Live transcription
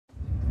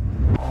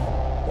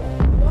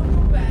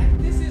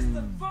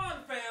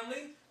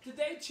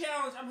a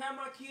challenge. I'm having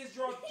my kids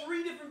draw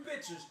 3 different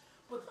pictures.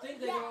 But the thing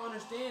they don't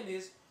understand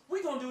is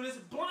we're going to do this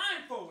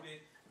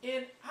blindfolded.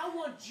 And I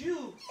want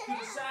you to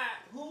decide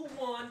who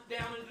won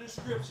down in the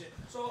description.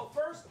 So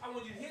first, I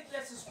want you to hit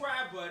that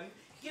subscribe button.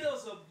 Get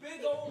us a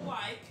big old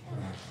like.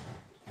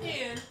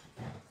 And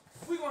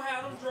we're going to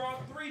have them draw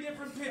 3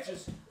 different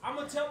pictures. I'm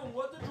going to tell them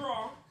what to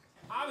draw.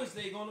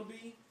 Obviously, they're going to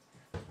be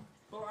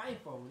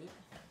blindfolded.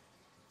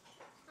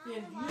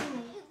 Then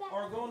you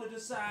are going to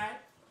decide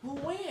who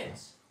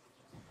wins.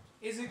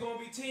 Is it going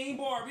to be Team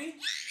Barbie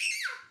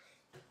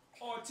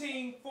or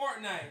Team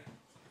Fortnite?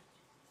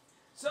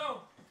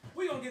 So,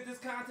 we're going to get this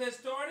contest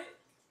started.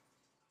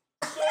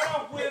 Start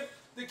off with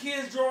the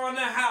kids drawing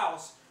the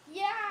house.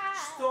 Yeah.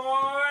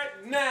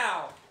 Start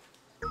now.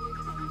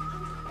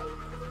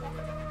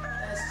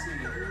 Let's see.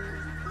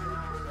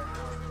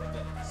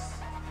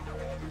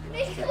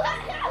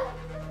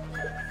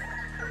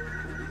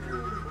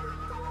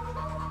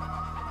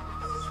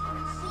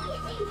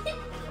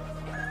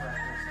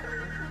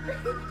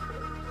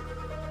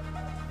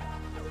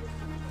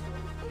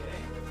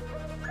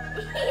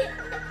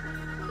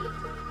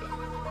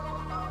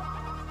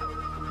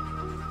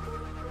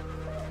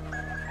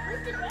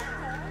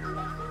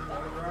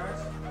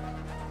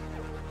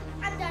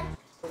 I'm done.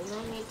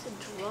 I need to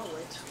draw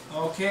it.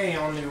 Okay,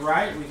 on the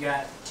right we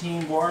got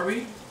Team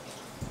Barbie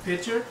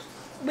picture.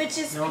 Which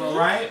is and on the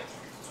right,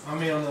 on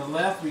the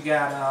left we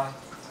got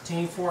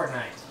Team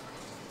Fortnite.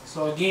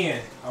 So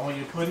again, I want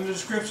you to put in the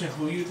description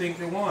who you think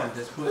they won.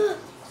 Just put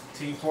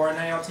Team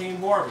Fortnite or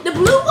Team Barbie. The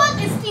blue one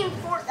is Team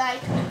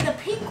Fortnite. The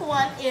pink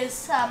one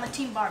is a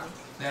Team Barbie.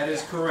 That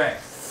is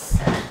correct.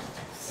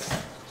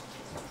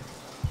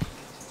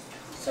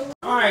 So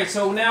alright,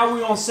 so now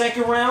we're on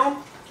second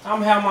round. I'm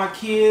gonna have my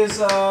kids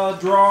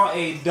draw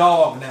a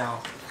dog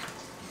now.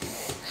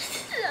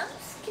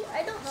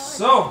 I don't know.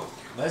 So,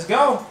 let's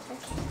go.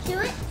 Do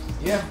it?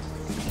 Yeah.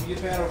 You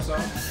get pad or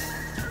something.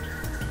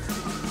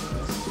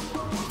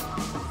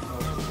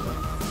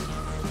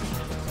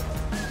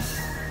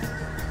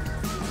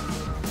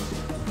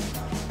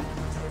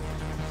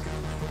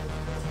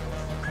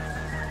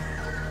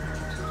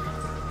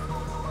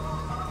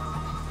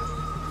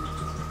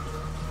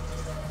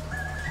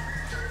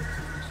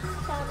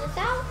 Turn this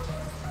out.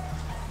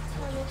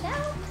 Turn this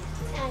out.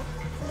 And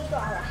we draw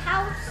our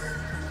house.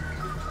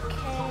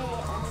 Okay.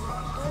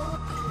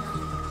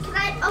 Can I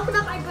open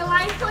up my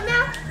blindfold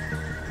now?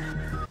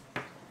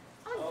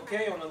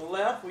 Okay, on the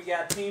left we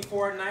got Team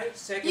Fortnite.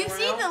 Second You round.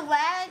 see the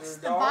legs,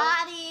 the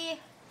body,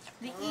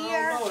 the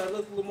ear. No, that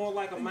looks a little more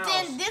like a mouse.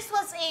 Then this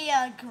was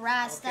a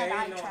grass that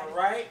I and on tried. the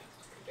right,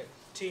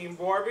 Team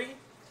Barbie.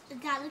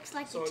 That looks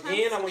like So the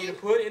again, I want you to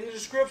put in the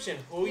description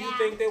who you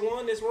think they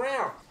won this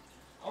round.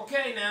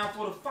 Okay, now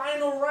for the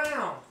final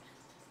round.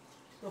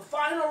 The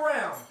final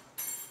round,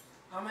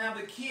 I'm gonna have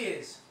the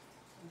kids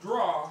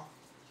draw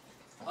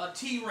a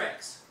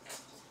T-Rex.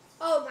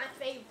 Oh, my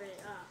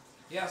favorite.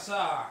 Yes,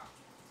 sir.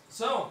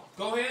 So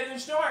go ahead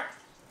and start.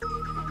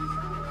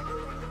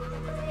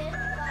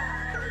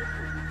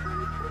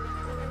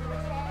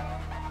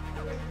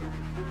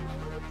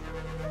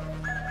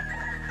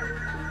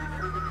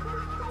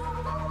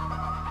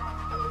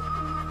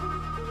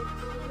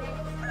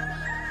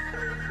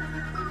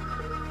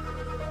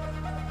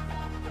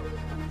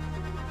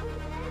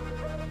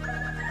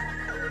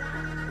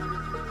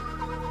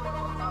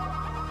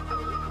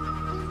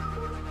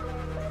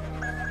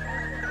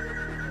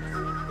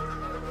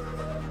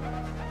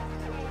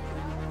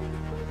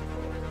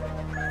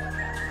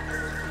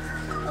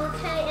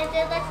 Okay, and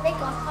then let's make a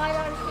heart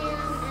on him,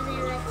 and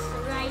then let's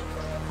write.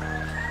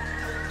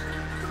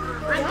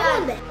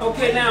 I'm done.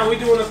 Okay, now we're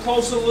doing a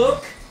closer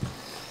look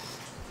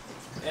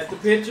at the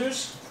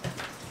pictures.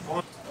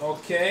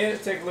 Okay,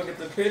 let's take a look at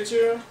the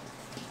picture.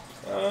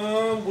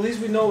 At least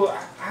we know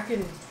I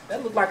can.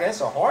 That look like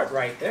that's a heart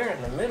right there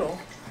in the middle.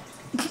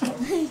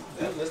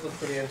 That looks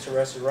pretty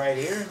interesting right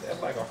here.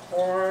 That's like a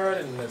heart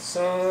and the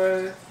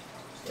sun.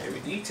 Very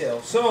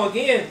detailed. So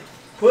again,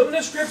 put in the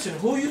description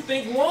who you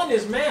think won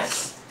this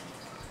match.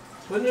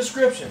 Put in the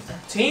description.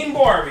 Team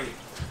Barbie.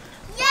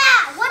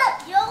 Yeah, what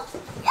up, yo?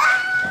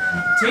 Yeah.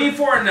 Team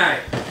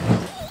Fortnite.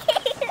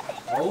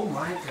 Oh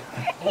my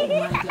god. Oh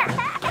my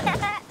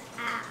god.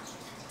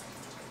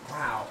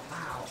 Wow.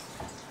 Wow.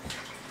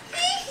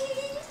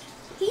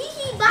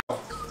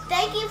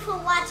 Thank you for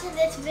watching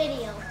this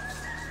video.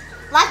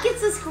 Like and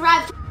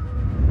subscribe.